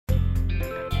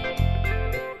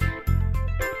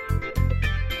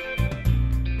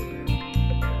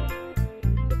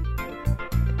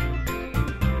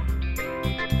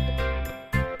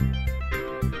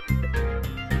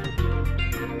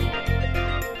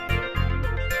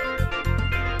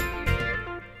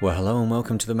Well, hello and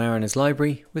welcome to the Mariner's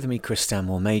Library with me, Chris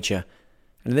Stanmore Major.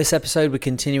 And in this episode, we're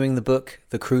continuing the book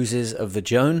The Cruises of the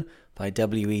Joan by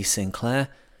W.E.Sinclair.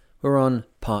 We're on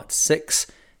part 6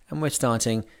 and we're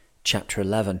starting chapter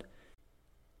 11.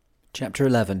 Chapter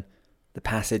 11, The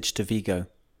Passage to Vigo.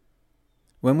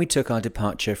 When we took our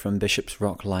departure from Bishop's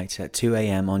Rock Light at 2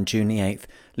 a.m. on June the 8th,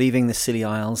 leaving the Scilly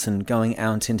Isles and going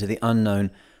out into the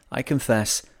unknown, I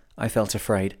confess I felt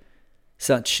afraid.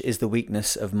 Such is the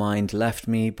weakness of mind left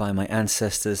me by my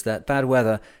ancestors that bad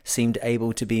weather seemed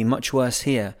able to be much worse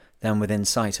here than within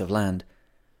sight of land.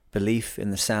 Belief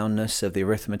in the soundness of the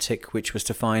arithmetic which was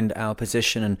to find our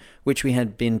position and which we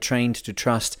had been trained to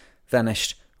trust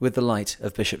vanished with the light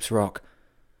of Bishop's Rock.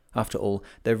 After all,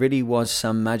 there really was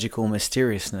some magical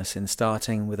mysteriousness in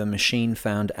starting with a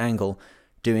machine-found angle,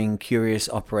 doing curious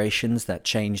operations that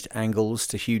changed angles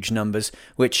to huge numbers,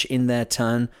 which in their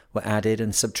turn were added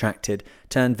and subtracted,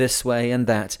 turned this way and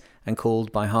that, and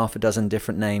called by half a dozen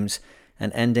different names,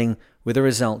 and ending with a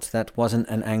result that wasn't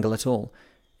an angle at all.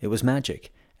 It was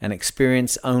magic, and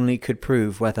experience only could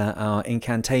prove whether our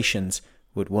incantations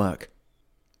would work.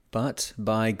 But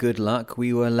by good luck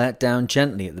we were let down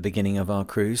gently at the beginning of our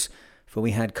cruise, for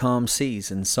we had calm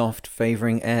seas and soft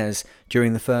favouring airs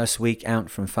during the first week out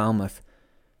from Falmouth.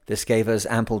 This gave us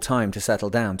ample time to settle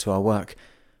down to our work.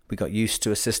 We got used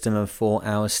to a system of 4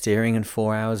 hours steering and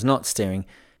 4 hours not steering,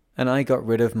 and I got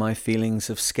rid of my feelings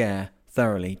of scare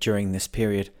thoroughly during this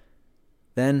period.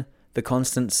 Then the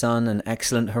constant sun and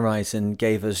excellent horizon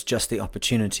gave us just the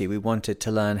opportunity we wanted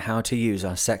to learn how to use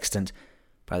our sextant.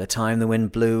 By the time the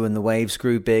wind blew and the waves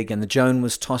grew big and the Joan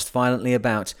was tossed violently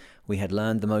about, we had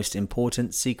learned the most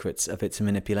important secrets of its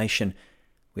manipulation.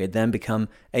 We had then become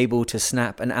able to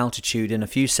snap an altitude in a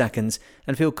few seconds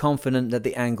and feel confident that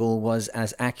the angle was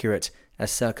as accurate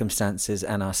as circumstances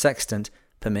and our sextant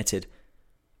permitted.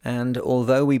 And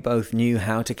although we both knew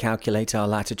how to calculate our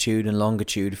latitude and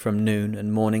longitude from noon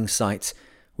and morning sights,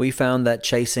 we found that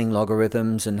chasing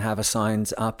logarithms and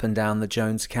haversines up and down the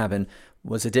Joan's cabin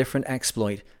was a different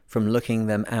exploit from looking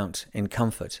them out in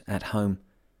comfort at home.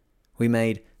 We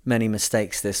made many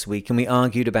mistakes this week and we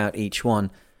argued about each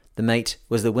one. The mate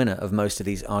was the winner of most of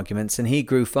these arguments, and he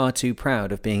grew far too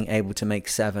proud of being able to make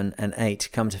 7 and 8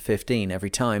 come to 15 every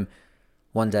time.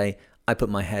 One day, I put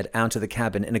my head out of the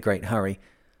cabin in a great hurry.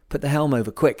 "Put the helm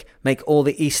over, quick! Make all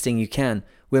the easting you can!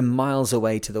 We're miles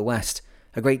away to the west,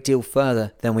 a great deal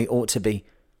further than we ought to be."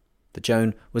 The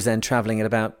Joan was then travelling at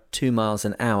about 2 miles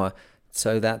an hour,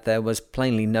 so that there was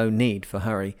plainly no need for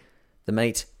hurry. The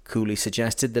mate coolly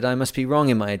suggested that I must be wrong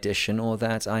in my addition, or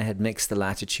that I had mixed the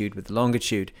latitude with the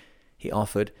longitude. He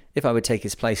offered, if I would take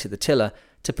his place at the tiller,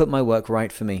 to put my work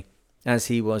right for me. As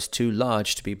he was too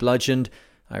large to be bludgeoned,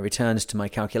 I returned to my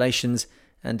calculations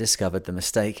and discovered the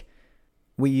mistake.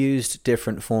 We used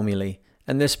different formulae,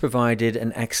 and this provided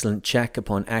an excellent check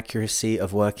upon accuracy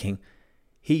of working.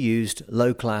 He used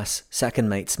low-class second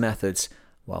mate's methods,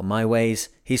 while my ways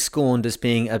he scorned as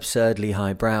being absurdly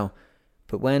highbrow.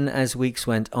 But when, as weeks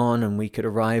went on and we could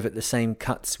arrive at the same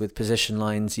cuts with position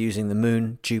lines using the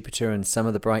moon, Jupiter and some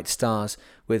of the bright stars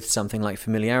with something like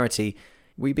familiarity,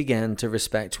 we began to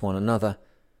respect one another.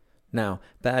 Now,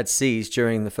 bad seas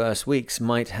during the first weeks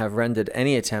might have rendered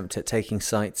any attempt at taking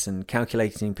sights and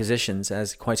calculating positions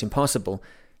as quite impossible,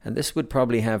 and this would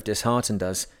probably have disheartened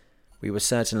us. We were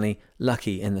certainly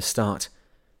lucky in the start.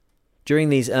 During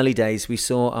these early days we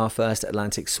saw our first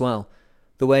Atlantic swell.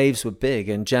 The waves were big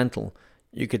and gentle.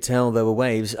 You could tell there were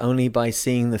waves only by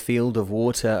seeing the field of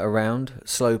water around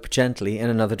slope gently in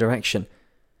another direction.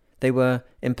 They were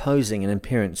imposing in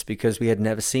appearance because we had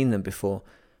never seen them before,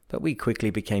 but we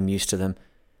quickly became used to them.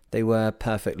 They were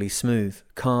perfectly smooth,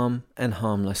 calm, and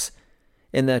harmless.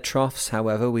 In their troughs,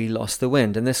 however, we lost the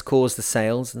wind, and this caused the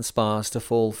sails and spars to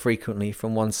fall frequently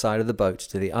from one side of the boat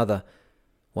to the other.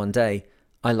 One day,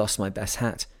 I lost my best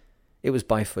hat. It was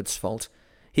Byford's fault.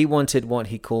 He wanted what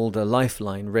he called a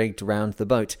lifeline rigged round the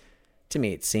boat. To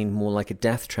me it seemed more like a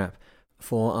death trap,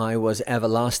 for I was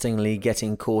everlastingly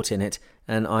getting caught in it,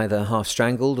 and either half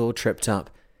strangled or tripped up.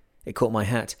 It caught my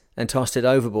hat and tossed it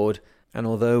overboard, and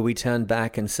although we turned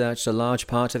back and searched a large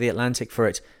part of the Atlantic for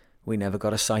it, we never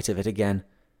got a sight of it again.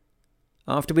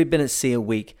 After we'd been at sea a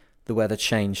week, the weather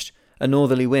changed. A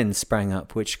northerly wind sprang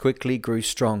up, which quickly grew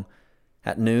strong.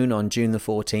 At noon on June the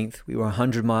 14th, we were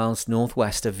 100 miles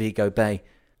northwest of Vigo Bay.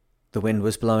 The wind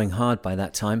was blowing hard by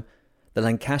that time. The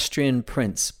Lancastrian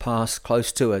Prince passed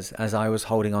close to us as I was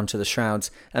holding on to the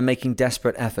shrouds and making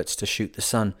desperate efforts to shoot the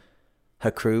sun.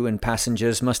 Her crew and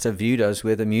passengers must have viewed us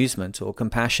with amusement or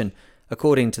compassion,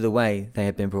 according to the way they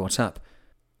had been brought up.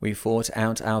 We fought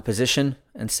out our position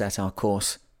and set our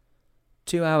course.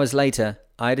 2 hours later,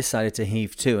 I decided to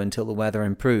heave to until the weather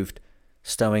improved.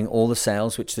 Stowing all the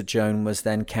sails which the Joan was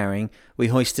then carrying, we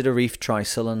hoisted a reef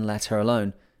trysail and let her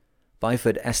alone.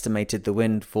 Byford estimated the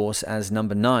wind force as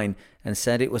number 9 and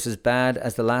said it was as bad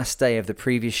as the last day of the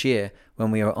previous year when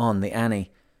we were on the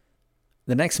Annie.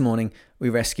 The next morning we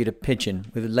rescued a pigeon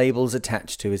with labels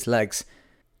attached to his legs.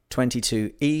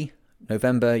 22E,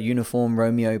 November Uniform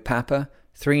Romeo Papa,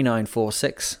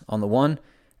 3946 on the one,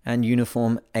 and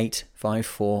Uniform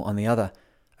 854 on the other,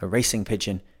 a racing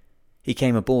pigeon. He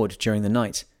came aboard during the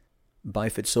night.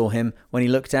 Byford saw him when he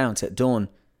looked out at dawn.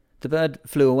 The bird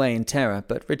flew away in terror,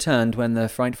 but returned when the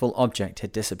frightful object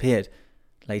had disappeared.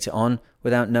 Later on,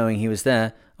 without knowing he was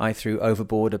there, I threw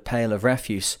overboard a pail of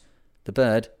refuse. The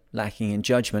bird, lacking in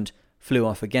judgment, flew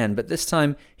off again, but this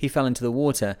time he fell into the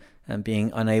water, and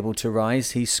being unable to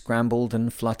rise, he scrambled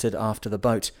and fluttered after the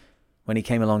boat. When he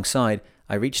came alongside,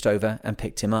 I reached over and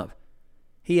picked him up.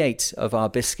 He ate of our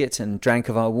biscuit and drank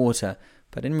of our water,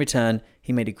 but in return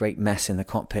he made a great mess in the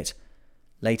cockpit.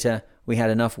 Later, we had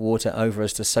enough water over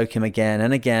us to soak him again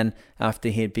and again after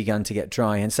he had begun to get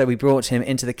dry, and so we brought him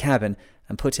into the cabin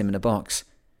and put him in a box.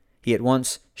 He at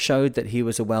once showed that he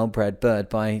was a well-bred bird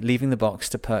by leaving the box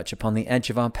to perch upon the edge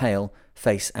of our pail,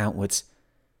 face outwards.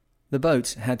 The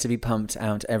boat had to be pumped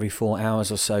out every 4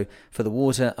 hours or so, for the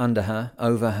water under her,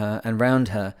 over her, and round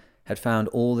her had found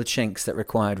all the chinks that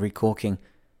required recorking.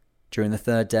 During the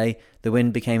third day, the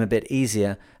wind became a bit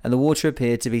easier, and the water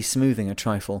appeared to be smoothing a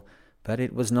trifle, but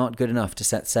it was not good enough to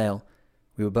set sail.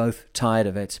 We were both tired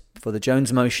of it, for the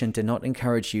Joan's motion did not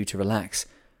encourage you to relax.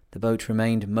 The boat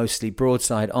remained mostly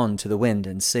broadside on to the wind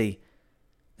and sea.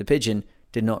 The pigeon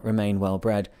did not remain well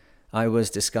bred. I was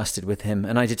disgusted with him,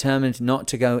 and I determined not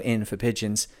to go in for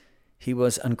pigeons. He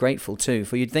was ungrateful too,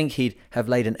 for you'd think he'd have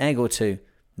laid an egg or two.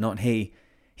 Not he.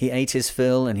 He ate his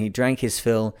fill and he drank his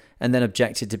fill, and then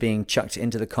objected to being chucked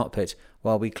into the cockpit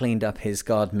while we cleaned up his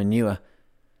garden manure.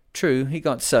 True, he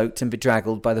got soaked and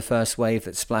bedraggled by the first wave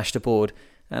that splashed aboard,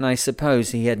 and I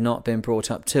suppose he had not been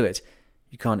brought up to it.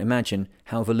 You can't imagine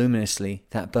how voluminously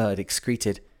that bird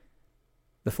excreted.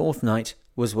 The fourth night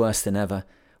was worse than ever.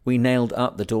 We nailed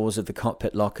up the doors of the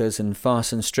cockpit lockers and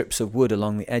fastened strips of wood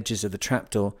along the edges of the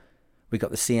trapdoor. We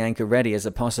got the sea anchor ready as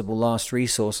a possible last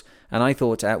resource, and I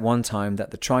thought at one time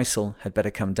that the trysail had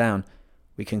better come down.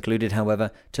 We concluded,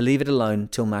 however, to leave it alone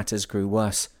till matters grew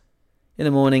worse. In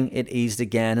the morning it eased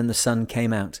again and the sun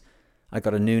came out. I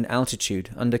got a noon altitude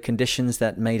under conditions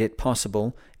that made it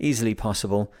possible, easily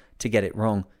possible, to get it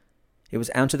wrong. It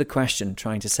was out of the question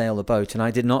trying to sail the boat, and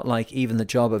I did not like even the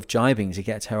job of jibing to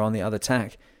get her on the other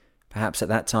tack. Perhaps at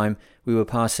that time we were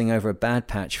passing over a bad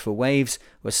patch, for waves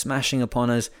were smashing upon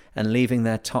us and leaving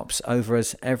their tops over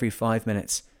us every 5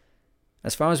 minutes.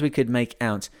 As far as we could make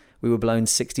out, we were blown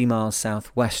 60 miles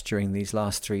southwest during these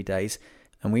last 3 days,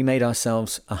 and we made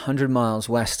ourselves 100 miles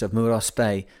west of Muros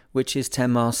Bay, which is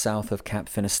 10 miles south of Cap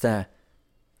Finisterre.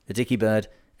 The dicky bird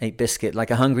ate biscuit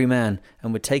like a hungry man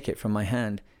and would take it from my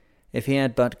hand. If he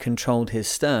had but controlled his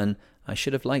stern, I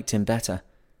should have liked him better.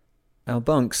 Our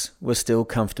bunks were still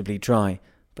comfortably dry,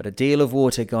 but a deal of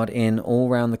water got in all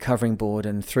round the covering board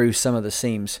and through some of the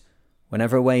seams.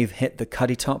 Whenever a wave hit the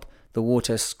cuddy top, the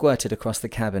water squirted across the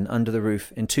cabin under the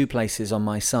roof in 2 places on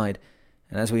my side,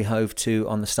 and as we hove to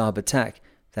on the starboard tack,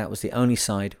 that was the only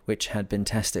side which had been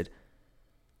tested.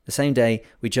 The same day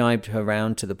we jibed her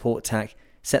round to the port tack,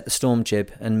 set the storm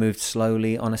jib, and moved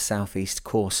slowly on a southeast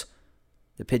course.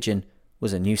 The pigeon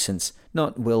was a nuisance,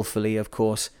 not wilfully, of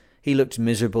course. He looked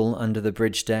miserable under the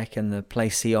bridge deck, and the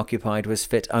place he occupied was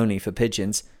fit only for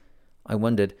pigeons. I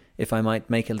wondered if I might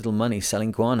make a little money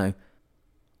selling guano.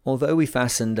 Although we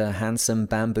fastened a handsome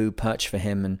bamboo perch for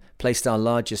him and placed our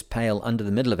largest pail under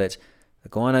the middle of it, the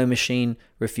guano machine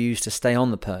refused to stay on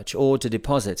the perch or to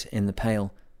deposit in the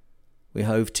pail. We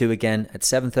hove to again at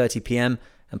 7:30 p.m.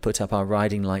 and put up our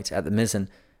riding light at the mizzen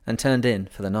and turned in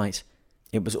for the night.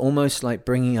 It was almost like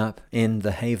bringing up in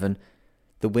the haven.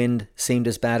 The wind seemed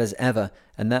as bad as ever,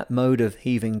 and that mode of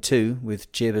heaving to,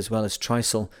 with jib as well as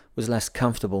trysail, was less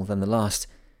comfortable than the last.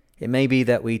 It may be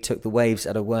that we took the waves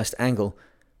at a worse angle,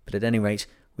 but at any rate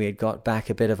we had got back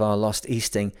a bit of our lost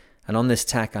easting, and on this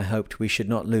tack I hoped we should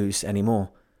not lose any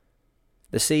more.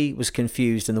 The sea was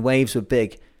confused and the waves were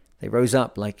big. They rose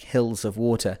up like hills of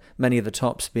water, many of the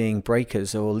tops being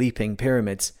breakers or leaping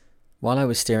pyramids. While I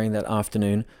was steering that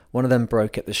afternoon, one of them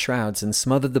broke at the shrouds and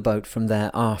smothered the boat from there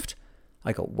aft.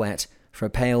 I got wet, for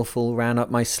a pailful ran up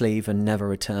my sleeve and never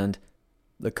returned.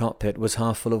 The cockpit was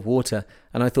half full of water,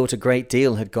 and I thought a great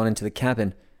deal had gone into the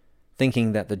cabin.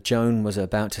 Thinking that the Joan was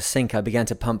about to sink, I began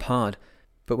to pump hard.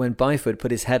 But when Byford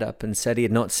put his head up and said he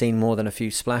had not seen more than a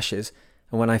few splashes,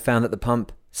 and when I found that the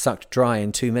pump sucked dry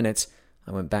in 2 minutes,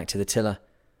 I went back to the tiller.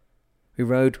 We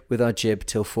rowed with our jib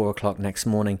till 4 o'clock next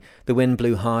morning. The wind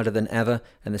blew harder than ever,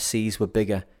 and the seas were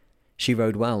bigger. She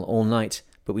rowed well all night,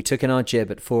 but we took in our jib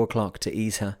at 4 o'clock to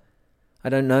ease her. I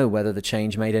don't know whether the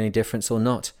change made any difference or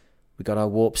not. We got our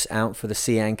warps out for the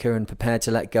sea anchor and prepared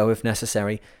to let go if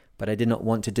necessary, but I did not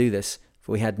want to do this,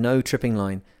 for we had no tripping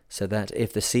line, so that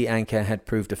if the sea anchor had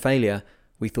proved a failure,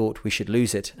 we thought we should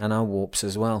lose it and our warps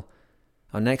as well.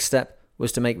 Our next step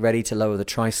was to make ready to lower the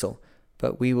trysail,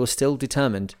 but we were still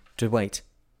determined to wait.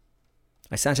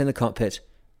 I sat in the cockpit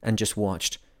and just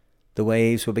watched. The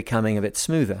waves were becoming a bit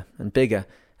smoother and bigger,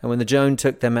 and when the Joan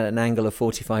took them at an angle of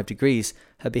 45 degrees,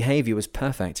 her behaviour was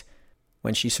perfect.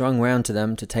 When she swung round to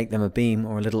them to take them abeam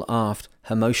or a little aft,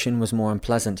 her motion was more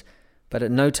unpleasant, but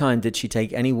at no time did she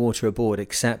take any water aboard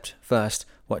except, first,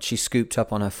 what she scooped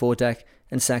up on her foredeck,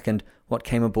 and second, what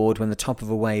came aboard when the top of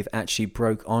a wave actually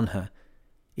broke on her.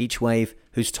 Each wave,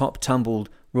 whose top tumbled,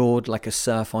 roared like a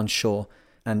surf on shore,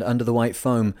 and under the white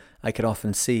foam I could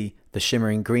often see the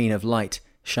shimmering green of light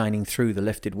shining through the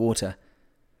lifted water.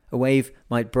 A wave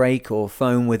might break or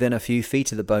foam within a few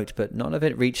feet of the boat, but none of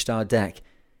it reached our deck.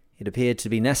 It appeared to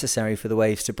be necessary for the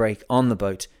waves to break on the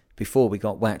boat before we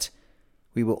got wet.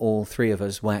 We were all three of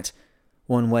us wet.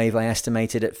 One wave I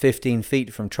estimated at 15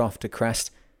 feet from trough to crest.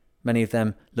 Many of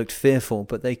them looked fearful,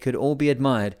 but they could all be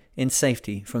admired in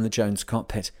safety from the Joan's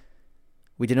cockpit.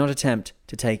 We did not attempt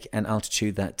to take an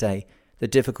altitude that day. The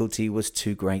difficulty was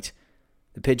too great.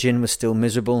 The Pigeon was still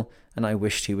miserable, and I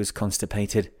wished he was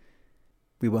constipated.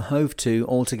 We were hove to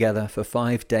altogether for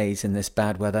 5 days in this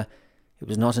bad weather. It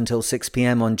was not until 6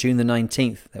 p.m. on June the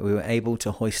 19th that we were able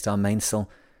to hoist our mainsail.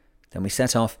 Then we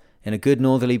set off in a good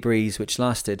northerly breeze which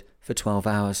lasted for 12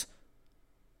 hours.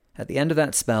 At the end of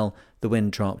that spell, the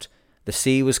wind dropped. The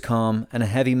sea was calm and a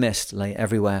heavy mist lay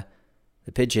everywhere.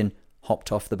 The Pigeon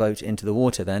hopped off the boat into the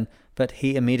water then, but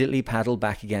he immediately paddled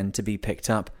back again to be picked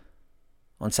up.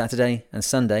 On Saturday and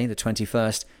Sunday, the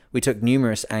 21st, we took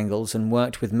numerous angles and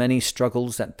worked with many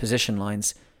struggles at position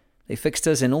lines. They fixed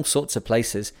us in all sorts of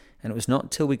places, and it was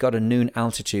not till we got a noon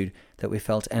altitude that we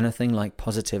felt anything like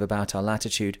positive about our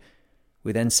latitude.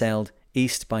 We then sailed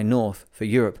east by north for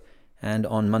Europe, and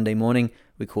on Monday morning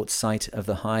we caught sight of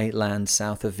the high land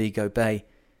south of Vigo Bay.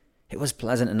 It was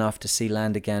pleasant enough to see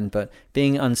land again, but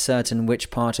being uncertain which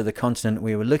part of the continent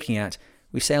we were looking at,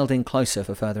 we sailed in closer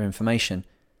for further information.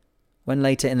 When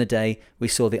later in the day we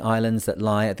saw the islands that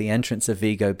lie at the entrance of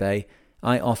Vigo Bay,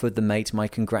 I offered the mate my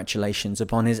congratulations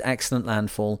upon his excellent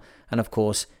landfall, and of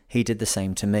course he did the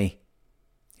same to me.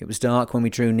 It was dark when we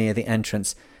drew near the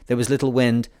entrance. There was little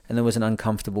wind, and there was an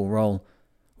uncomfortable roll.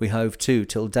 We hove to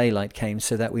till daylight came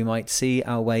so that we might see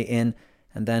our way in,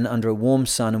 and then under a warm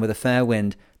sun and with a fair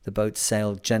wind, the boat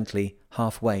sailed gently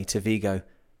halfway to Vigo.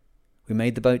 We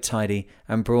made the boat tidy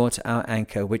and brought our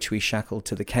anchor, which we shackled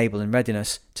to the cable in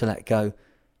readiness to let go,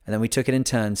 and then we took it in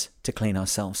turns to clean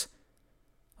ourselves.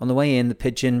 On the way in, the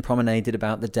Pigeon promenaded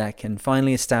about the deck and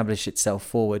finally established itself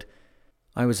forward.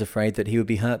 I was afraid that he would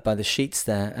be hurt by the sheets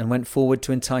there and went forward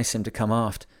to entice him to come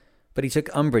aft, but he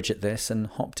took umbrage at this and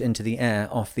hopped into the air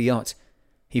off the yacht.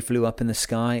 He flew up in the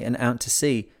sky and out to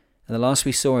sea, and the last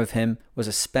we saw of him was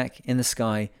a speck in the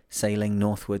sky sailing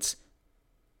northwards.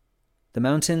 The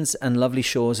mountains and lovely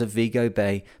shores of Vigo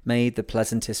Bay made the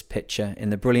pleasantest picture in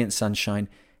the brilliant sunshine,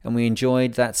 and we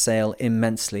enjoyed that sail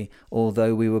immensely,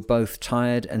 although we were both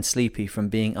tired and sleepy from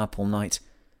being up all night.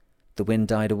 The wind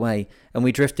died away, and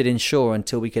we drifted inshore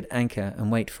until we could anchor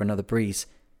and wait for another breeze.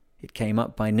 It came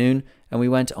up by noon, and we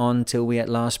went on till we at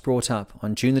last brought up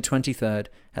on June the 23rd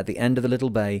at the end of the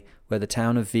little bay where the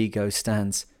town of Vigo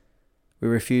stands. We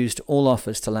refused all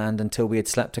offers to land until we had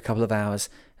slept a couple of hours,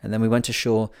 and then we went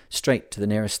ashore straight to the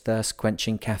nearest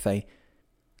thirst-quenching cafe.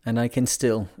 And I can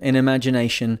still, in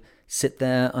imagination, sit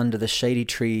there under the shady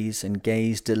trees and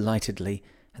gaze delightedly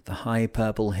at the high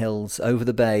purple hills over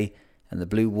the bay and the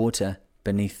blue water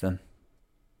beneath them.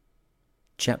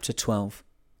 Chapter 12.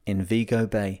 In Vigo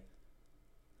Bay.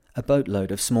 A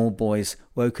boatload of small boys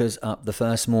woke us up the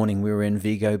first morning we were in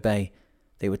Vigo Bay.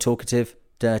 They were talkative,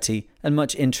 dirty, and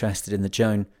much interested in the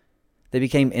Joan. They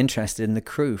became interested in the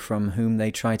crew from whom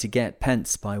they tried to get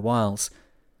pence by whiles.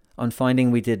 On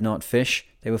finding we did not fish,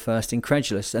 they were first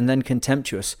incredulous and then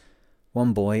contemptuous.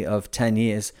 One boy of 10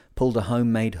 years pulled a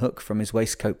homemade hook from his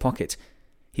waistcoat pocket.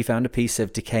 He found a piece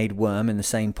of decayed worm in the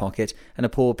same pocket and a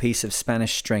poor piece of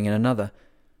Spanish string in another.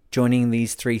 Joining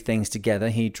these three things together,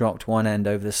 he dropped one end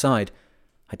over the side.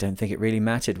 I don't think it really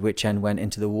mattered which end went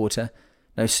into the water.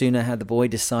 No sooner had the boy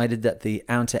decided that the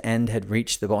outer end had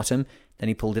reached the bottom than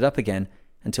he pulled it up again,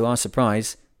 and to our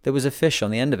surprise, there was a fish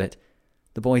on the end of it.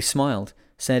 The boy smiled,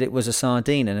 said it was a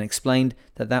sardine, and explained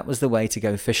that that was the way to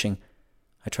go fishing.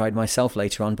 I tried myself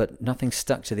later on, but nothing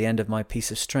stuck to the end of my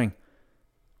piece of string.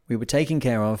 We were taken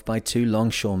care of by 2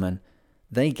 longshoremen.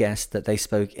 They guessed that they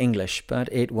spoke English,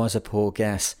 but it was a poor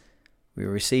guess. We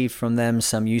received from them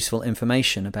some useful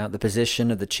information about the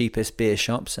position of the cheapest beer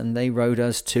shops, and they rowed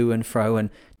us to and fro and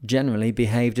generally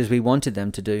behaved as we wanted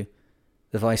them to do.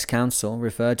 The vice-consul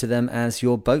referred to them as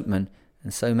your boatmen,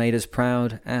 and so made us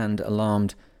proud and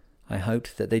alarmed. I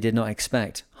hoped that they did not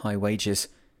expect high wages.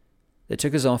 They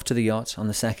took us off to the yacht on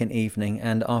the second evening,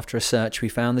 and after a search we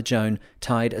found the Joan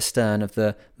tied astern of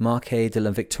the Marquis de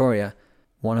la Victoria,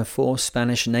 one of 4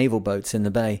 Spanish naval boats in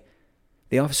the bay.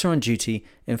 The officer on duty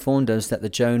informed us that the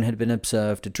Joan had been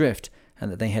observed adrift,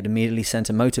 and that they had immediately sent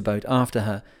a motorboat after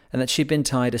her, and that she had been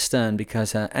tied astern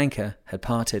because her anchor had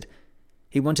parted.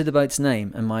 He wanted the boat's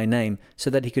name and my name so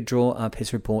that he could draw up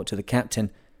his report to the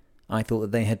captain. I thought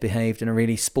that they had behaved in a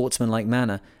really sportsmanlike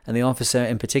manner, and the officer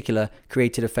in particular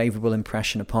created a favourable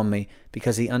impression upon me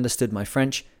because he understood my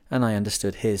French and I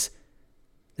understood his.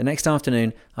 The next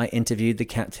afternoon I interviewed the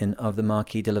captain of the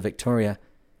Marquis de la Victoria.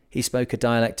 He spoke a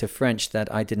dialect of French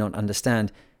that I did not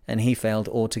understand, and he failed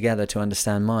altogether to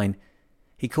understand mine.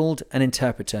 He called an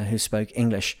interpreter who spoke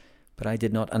English, but I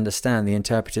did not understand the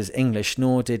interpreter's English,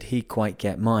 nor did he quite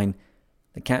get mine.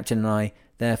 The captain and I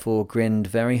therefore grinned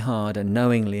very hard and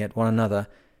knowingly at one another.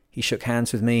 He shook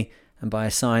hands with me, and by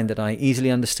a sign that I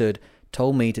easily understood,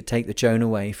 told me to take the Joan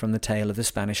away from the tail of the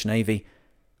Spanish Navy.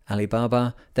 Ali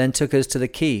Baba then took us to the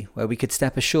quay, where we could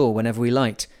step ashore whenever we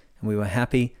liked, and we were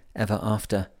happy ever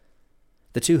after.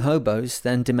 The 2 hobos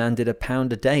then demanded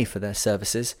 £1 a day for their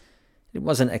services. It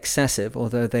wasn't excessive,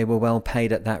 although they were well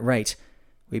paid at that rate.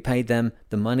 We paid them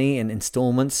the money in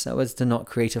instalments so as to not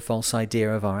create a false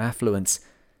idea of our affluence.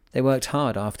 They worked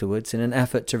hard afterwards in an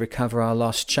effort to recover our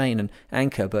lost chain and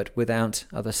anchor, but without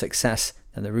other success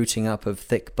than the rooting up of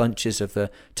thick bunches of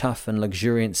the tough and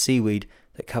luxuriant seaweed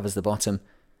that covers the bottom.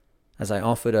 As I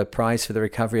offered a prize for the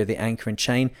recovery of the anchor and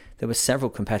chain, there were several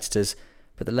competitors,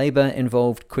 but the labour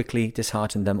involved quickly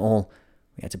disheartened them all.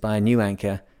 We had to buy a new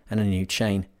anchor and a new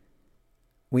chain.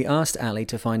 We asked Ali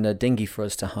to find a dinghy for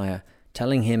us to hire,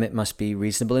 telling him it must be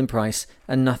reasonable in price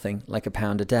and nothing like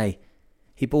 £1 a day.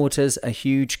 He bought us a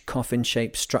huge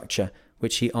coffin-shaped structure,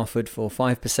 which he offered for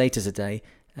 5 pesetas a day,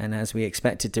 and as we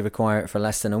expected to require it for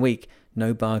less than a week,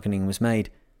 no bargaining was made.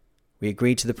 We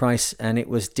agreed to the price, and it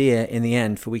was dear in the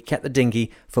end, for we kept the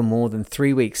dinghy for more than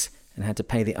 3 weeks and had to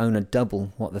pay the owner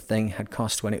double what the thing had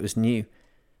cost when it was new.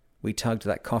 We tugged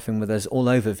that coffin with us all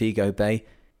over Vigo Bay.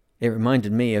 It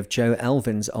reminded me of Joe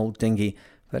Elvin's old dinghy,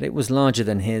 but it was larger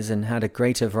than his and had a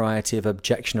greater variety of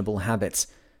objectionable habits.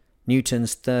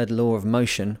 Newton's third law of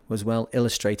motion was well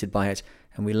illustrated by it,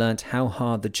 and we learnt how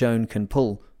hard the Joan can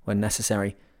pull when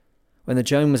necessary. When the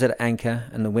Joan was at anchor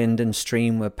and the wind and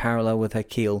stream were parallel with her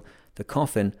keel, the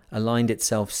coffin aligned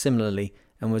itself similarly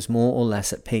and was more or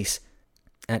less at peace.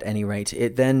 At any rate,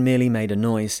 it then merely made a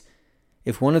noise.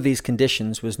 If one of these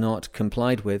conditions was not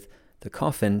complied with, the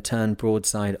coffin turned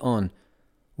broadside on.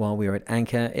 While we were at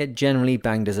anchor, it generally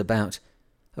banged us about.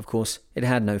 Of course, it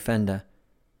had no fender.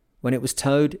 When it was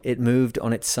towed, it moved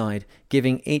on its side,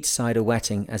 giving each side a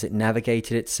wetting as it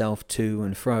navigated itself to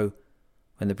and fro.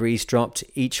 When the breeze dropped,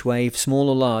 each wave, small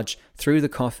or large, threw the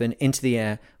coffin into the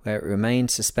air, where it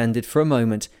remained suspended for a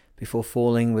moment before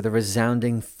falling with a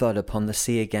resounding thud upon the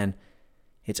sea again.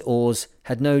 Its oars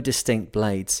had no distinct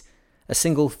blades. A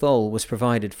single thole was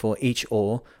provided for each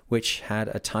oar, which had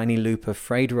a tiny loop of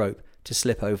frayed rope to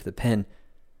slip over the pin.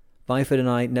 Byford and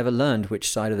I never learned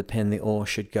which side of the pin the oar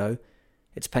should go.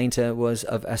 Its painter was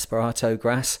of esparato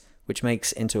grass, which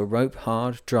makes into a rope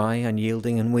hard, dry,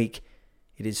 unyielding, and weak.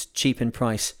 It is cheap in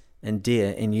price and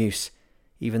dear in use.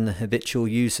 Even the habitual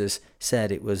users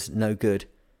said it was no good.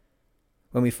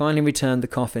 When we finally returned the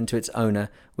coffin to its owner,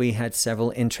 we had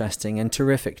several interesting and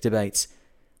terrific debates.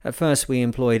 At first we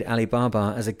employed Ali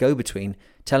Baba as a go-between,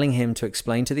 telling him to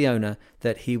explain to the owner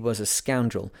that he was a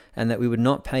scoundrel and that we would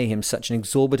not pay him such an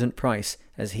exorbitant price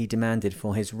as he demanded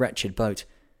for his wretched boat.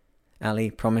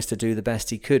 Ali promised to do the best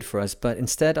he could for us, but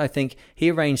instead I think he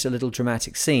arranged a little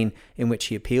dramatic scene in which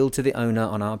he appealed to the owner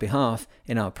on our behalf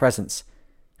in our presence.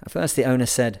 At first the owner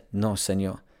said, "No,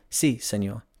 senor," "Si,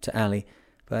 senor," to Ali,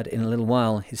 but in a little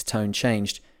while his tone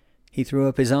changed. He threw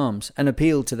up his arms and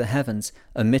appealed to the heavens,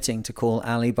 omitting to call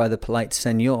Ali by the polite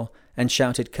senor, and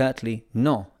shouted curtly,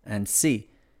 "No," and "Si."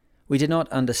 We did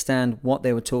not understand what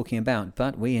they were talking about,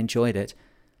 but we enjoyed it.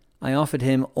 I offered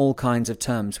him all kinds of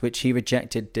terms, which he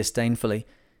rejected disdainfully.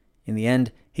 In the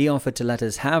end, he offered to let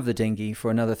us have the dinghy for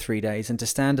another 3 days and to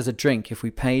stand as a drink if we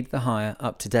paid the hire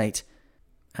up to date.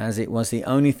 As it was the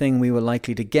only thing we were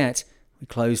likely to get, we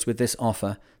closed with this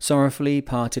offer, sorrowfully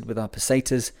parted with our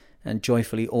pesetas, and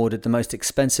joyfully ordered the most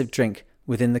expensive drink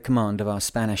within the command of our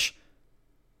Spanish.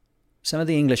 Some of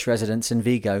the English residents in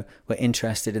Vigo were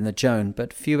interested in the Joan,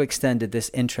 but few extended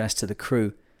this interest to the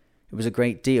crew. It was a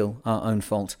great deal our own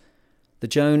fault. The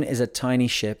Joan is a tiny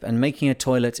ship, and making a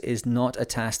toilet is not a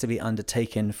task to be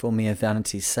undertaken for mere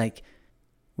vanity's sake.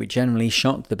 We generally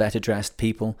shocked the better-dressed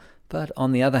people, but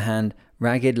on the other hand,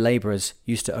 ragged labourers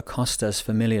used to accost us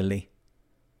familiarly.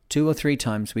 2 or 3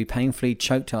 times we painfully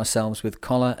choked ourselves with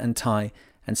collar and tie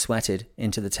and sweated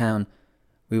into the town.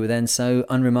 We were then so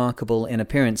unremarkable in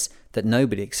appearance that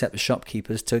nobody except the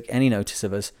shopkeepers took any notice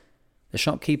of us. The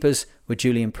shopkeepers were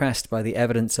duly impressed by the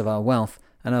evidence of our wealth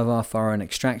and of our foreign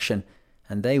extraction,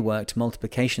 and they worked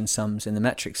multiplication sums in the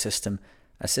metric system,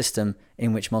 a system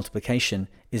in which multiplication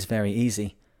is very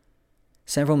easy.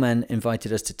 Several men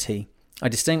invited us to tea. I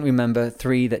distinctly remember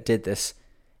 3 that did this.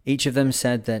 Each of them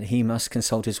said that he must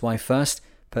consult his wife first,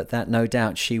 but that no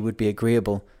doubt she would be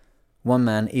agreeable. One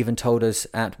man even told us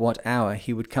at what hour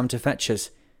he would come to fetch us.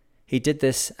 He did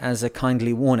this as a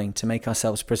kindly warning to make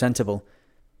ourselves presentable.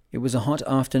 It was a hot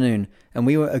afternoon, and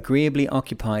we were agreeably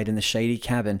occupied in the shady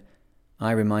cabin.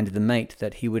 I reminded the mate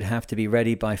that he would have to be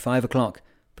ready by 5 o'clock,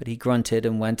 but he grunted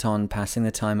and went on passing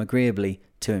the time agreeably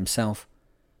to himself.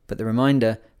 But the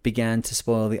reminder began to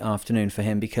spoil the afternoon for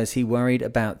him because he worried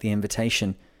about the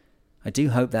invitation. "I do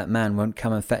hope that man won't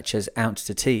come and fetch us out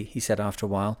to tea," he said after a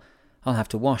while. "I'll have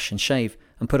to wash and shave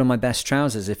and put on my best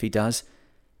trousers if he does.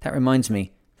 That reminds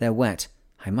me, they're wet.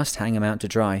 I must hang 'em out to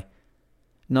dry."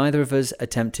 Neither of us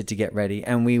attempted to get ready,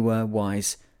 and we were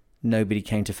wise. Nobody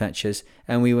came to fetch us,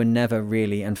 and we were never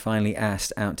really and finally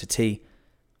asked out to tea.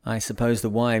 I suppose the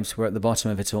wives were at the bottom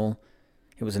of it all.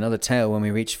 It was another tale when we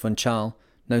reached Funchal.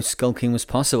 No skulking was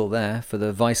possible there, for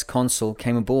the vice-consul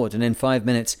came aboard, and in 5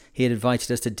 minutes he had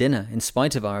invited us to dinner, in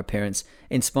spite of our appearance,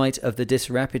 in spite of the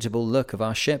disreputable look of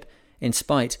our ship, in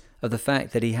spite of the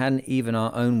fact that he hadn't even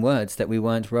our own words that we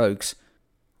weren't rogues.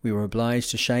 We were obliged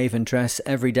to shave and dress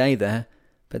every day there,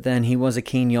 but then he was a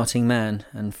keen yachting man,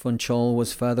 and Funchal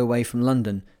was further away from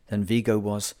London than Vigo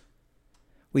was.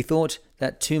 We thought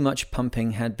that too much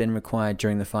pumping had been required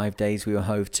during the 5 days we were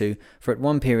hove to, for at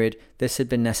one period this had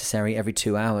been necessary every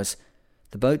 2 hours.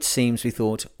 The boat's seams, we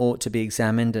thought, ought to be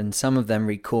examined and some of them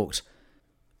recorked.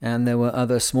 And there were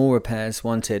other small repairs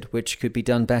wanted which could be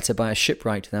done better by a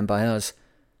shipwright than by us.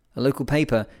 A local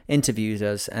paper interviewed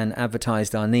us and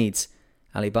advertised our needs.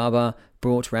 Ali Baba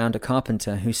brought round a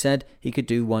carpenter who said he could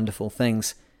do wonderful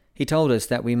things. He told us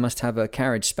that we must have a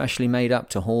carriage specially made up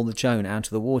to haul the Joan out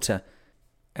of the water.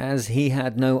 As he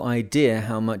had no idea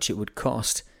how much it would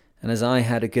cost, and as I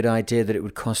had a good idea that it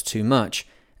would cost too much,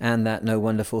 and that no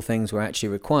wonderful things were actually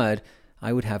required,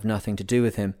 I would have nothing to do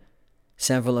with him.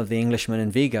 Several of the Englishmen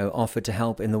in Vigo offered to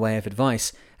help in the way of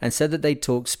advice, and said that they'd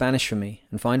talk Spanish for me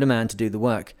and find a man to do the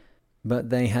work. But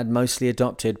they had mostly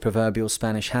adopted proverbial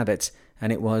Spanish habits,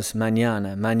 and it was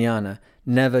mañana, mañana,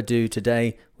 never do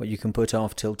today what you can put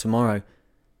off till tomorrow.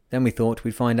 Then we thought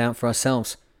we'd find out for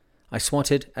ourselves. I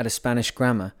swatted at a Spanish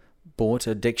grammar, bought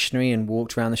a dictionary and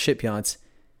walked round the shipyards.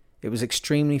 It was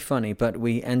extremely funny, but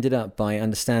we ended up by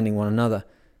understanding one another.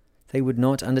 They would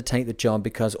not undertake the job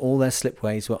because all their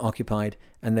slipways were occupied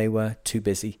and they were too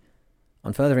busy.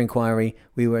 On further inquiry,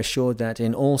 we were assured that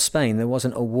in all Spain there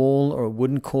wasn't a wall or a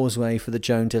wooden causeway for the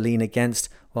Joan to lean against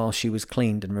while she was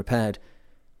cleaned and repaired.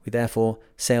 We therefore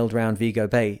sailed round Vigo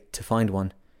Bay to find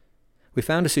one. We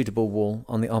found a suitable wall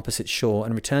on the opposite shore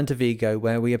and returned to Vigo,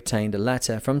 where we obtained a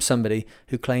letter from somebody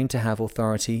who claimed to have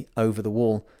authority over the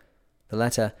wall. The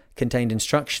letter contained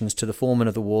instructions to the foreman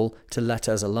of the wall to let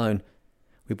us alone.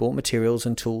 We bought materials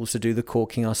and tools to do the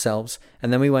caulking ourselves,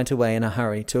 and then we went away in a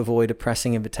hurry to avoid a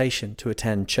pressing invitation to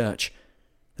attend church.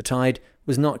 The tide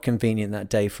was not convenient that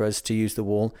day for us to use the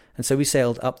wall, and so we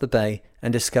sailed up the bay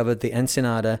and discovered the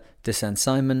Ensenada de San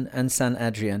Simon and San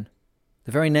Adrian.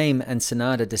 The very name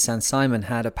Ensenada de San Simon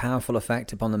had a powerful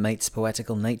effect upon the mate's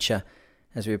poetical nature.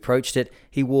 As we approached it,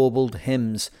 he warbled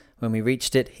hymns. When we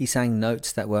reached it, he sang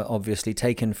notes that were obviously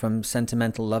taken from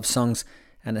sentimental love songs,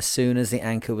 and as soon as the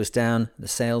anchor was down, the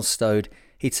sails stowed,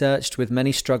 he searched with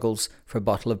many struggles for a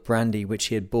bottle of brandy which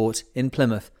he had bought in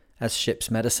Plymouth as ship's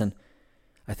medicine.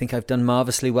 "I think I've done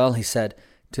marvellously well," he said,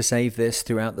 "to save this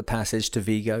throughout the passage to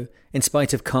Vigo. In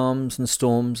spite of calms and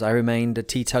storms, I remained a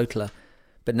teetotaler.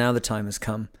 But now the time has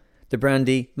come. The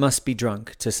brandy must be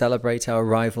drunk to celebrate our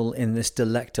arrival in this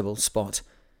delectable spot."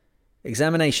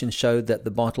 Examination showed that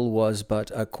the bottle was but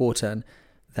a quartern,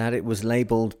 that it was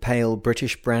labelled pale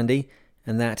British brandy,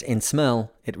 and that in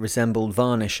smell it resembled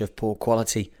varnish of poor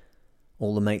quality.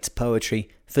 All the mate's poetry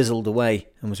fizzled away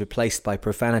and was replaced by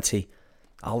profanity.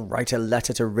 "I'll write a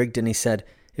letter to Rigdon," he said,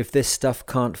 If this stuff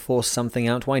can't force something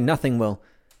out, why nothing will.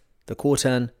 The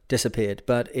quartern disappeared,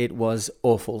 but it was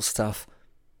awful stuff.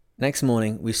 Next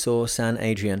morning we saw San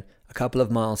Adrian, a couple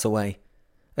of miles away.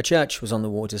 A church was on the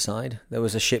waterside, there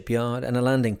was a shipyard and a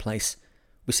landing place.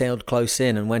 We sailed close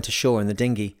in and went ashore in the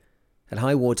dinghy. At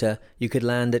high water you could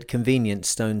land at convenient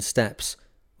stone steps.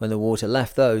 When the water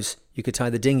left those, you could tie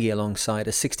the dinghy alongside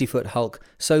a 60-foot hulk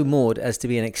so moored as to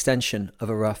be an extension of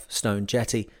a rough stone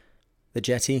jetty. The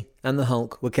jetty and the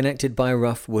hulk were connected by a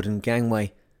rough wooden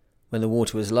gangway. When the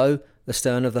water was low, the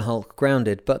stern of the hulk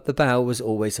grounded, but the bow was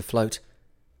always afloat.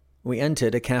 We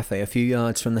entered a cafe a few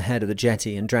yards from the head of the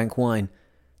jetty and drank wine.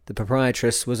 The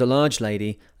proprietress was a large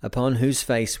lady, upon whose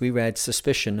face we read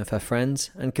suspicion of her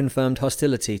friends and confirmed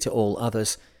hostility to all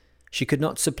others. She could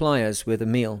not supply us with a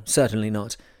meal, certainly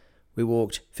not. We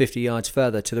walked 50 yards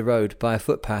further to the road by a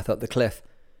footpath up the cliff.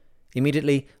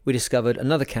 Immediately we discovered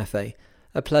another cafe,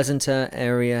 a pleasanter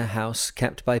area house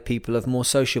kept by people of more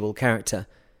sociable character.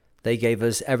 They gave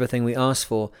us everything we asked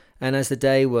for, and as the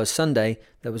day was Sunday,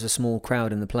 there was a small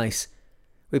crowd in the place.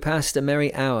 We passed a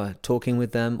merry hour talking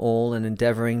with them all and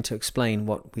endeavouring to explain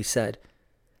what we said.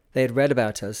 They had read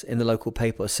about us in the local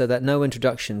paper, so that no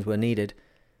introductions were needed.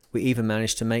 We even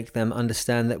managed to make them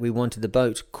understand that we wanted the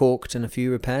boat caulked and a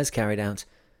few repairs carried out.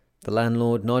 The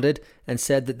landlord nodded and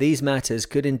said that these matters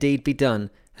could indeed be done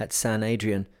at San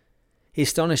Adrian. He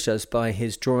astonished us by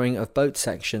his drawing of boat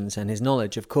sections and his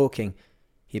knowledge of caulking.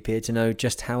 He appeared to know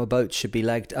just how a boat should be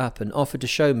legged up and offered to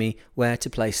show me where to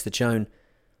place the Joan.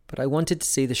 But I wanted to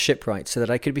see the shipwright so that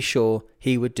I could be sure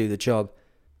he would do the job.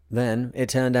 Then it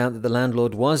turned out that the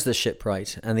landlord was the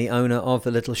shipwright and the owner of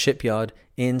the little shipyard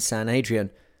in San Adrian.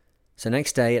 So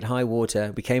next day at high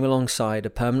water we came alongside a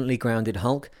permanently grounded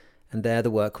hulk, and there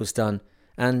the work was done,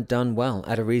 and done well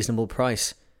at a reasonable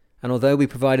price. And although we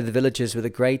provided the villagers with a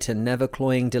great and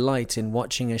never-cloying delight in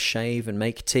watching us shave and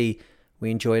make tea,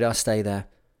 we enjoyed our stay there.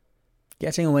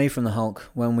 Getting away from the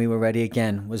hulk when we were ready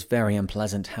again was very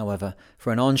unpleasant, however,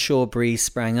 for an onshore breeze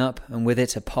sprang up, and with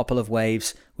it a popple of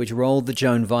waves, which rolled the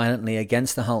Joan violently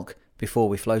against the hulk before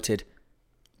we floated.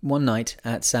 One night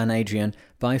at San Adrian,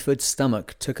 Byford's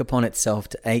stomach took upon itself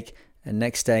to ache, and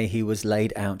next day he was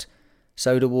laid out.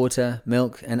 Soda water,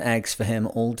 milk, and eggs for him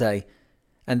all day.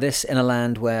 And this in a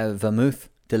land where vermouth,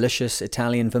 delicious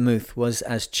Italian vermouth, was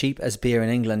as cheap as beer in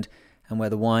England, and where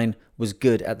the wine was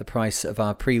good at the price of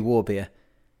our pre-war beer.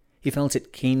 He felt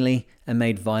it keenly and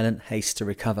made violent haste to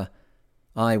recover.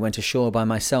 I went ashore by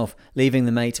myself, leaving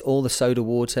the mate all the soda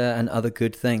water and other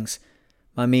good things.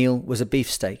 My meal was a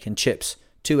beefsteak and chips,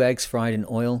 2 eggs fried in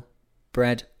oil,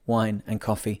 bread, wine, and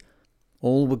coffee.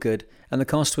 All were good, and the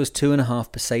cost was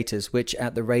 2.5 pesetas, which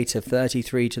at the rate of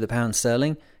 33 to the pound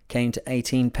sterling came to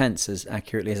 18 pence, as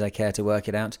accurately as I care to work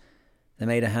it out. They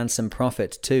made a handsome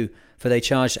profit too, for they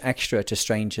charged extra to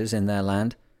strangers in their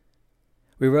land.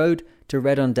 We rode to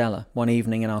Redondela one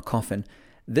evening in our coffin.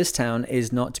 This town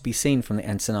is not to be seen from the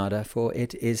Ensenada, for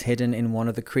it is hidden in one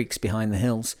of the creeks behind the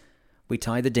hills. We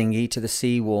tied the dinghy to the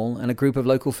sea wall, and a group of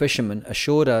local fishermen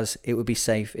assured us it would be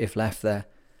safe if left there.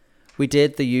 We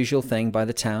did the usual thing by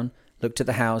the town, looked at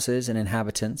the houses and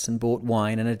inhabitants, and bought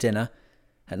wine and a dinner.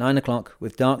 At 9 o'clock,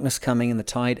 with darkness coming and the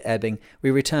tide ebbing,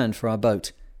 we returned for our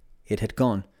boat. It had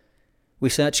gone. We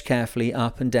searched carefully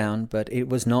up and down, but it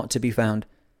was not to be found.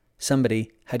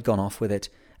 Somebody had gone off with it,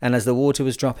 and as the water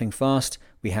was dropping fast,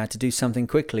 we had to do something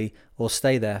quickly or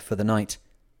stay there for the night.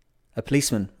 A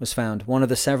policeman was found, one of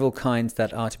the several kinds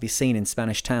that are to be seen in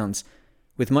Spanish towns.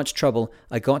 With much trouble,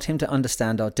 I got him to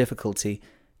understand our difficulty,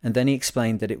 and then he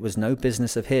explained that it was no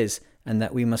business of his, and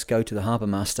that we must go to the harbour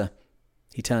master.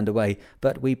 He turned away,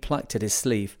 but we plucked at his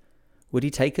sleeve. Would he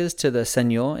take us to the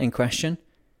señor in question?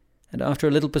 And after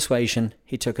a little persuasion,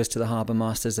 he took us to the harbour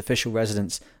master's official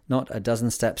residence, not a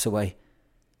dozen steps away.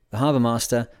 The harbour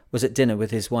master was at dinner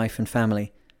with his wife and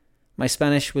family. My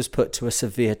Spanish was put to a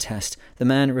severe test. The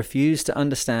man refused to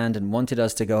understand and wanted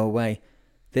us to go away.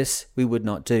 This we would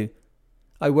not do.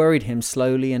 I worried him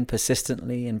slowly and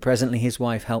persistently, and presently his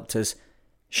wife helped us.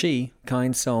 She,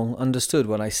 kind soul, understood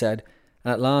what I said,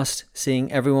 and at last,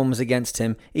 seeing everyone was against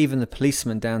him, even the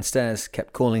policeman downstairs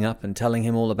kept calling up and telling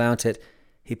him all about it,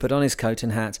 he put on his coat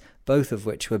and hat, both of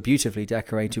which were beautifully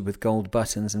decorated with gold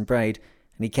buttons and braid,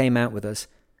 and he came out with us.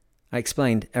 I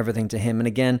explained everything to him, and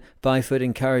again Byford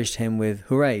encouraged him with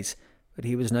hoorays, but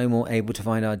he was no more able to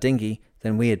find our dinghy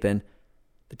than we had been.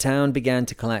 The town began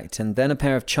to collect, and then a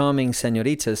pair of charming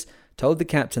señoritas told the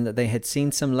captain that they had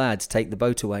seen some lads take the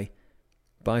boat away.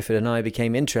 Byford and I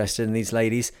became interested in these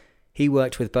ladies. He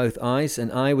worked with both eyes,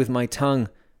 and I with my tongue,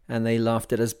 and they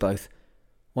laughed at us both.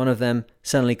 One of them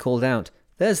suddenly called out,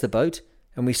 "There's the boat,"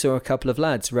 and we saw a couple of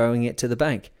lads rowing it to the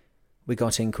bank. We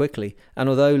got in quickly, and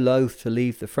although loath to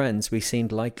leave the friends we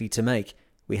seemed likely to make,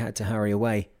 we had to hurry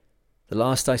away. The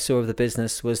last I saw of the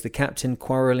business was the captain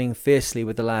quarrelling fiercely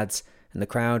with the lads, and the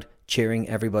crowd cheering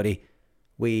everybody.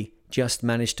 We just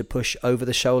managed to push over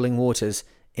the shoaling waters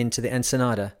into the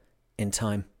Ensenada in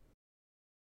time.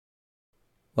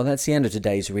 Well, that's the end of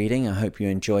today's reading. I hope you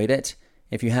enjoyed it.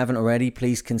 If you haven't already,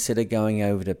 please consider going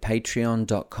over to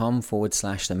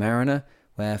patreon.com/themariner,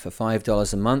 where for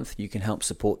 $5 a month you can help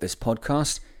support this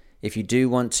podcast. If you do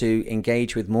want to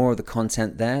engage with more of the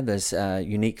content there's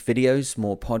unique videos,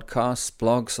 more podcasts,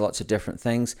 blogs, lots of different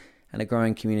things, and a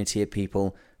growing community of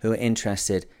people who are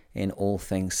interested in all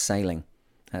things sailing.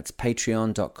 That's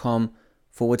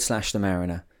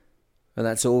patreon.com/themariner. Well,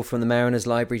 that's all from the Mariner's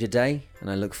Library today, and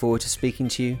I look forward to speaking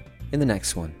to you in the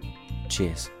next one.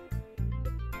 Cheers.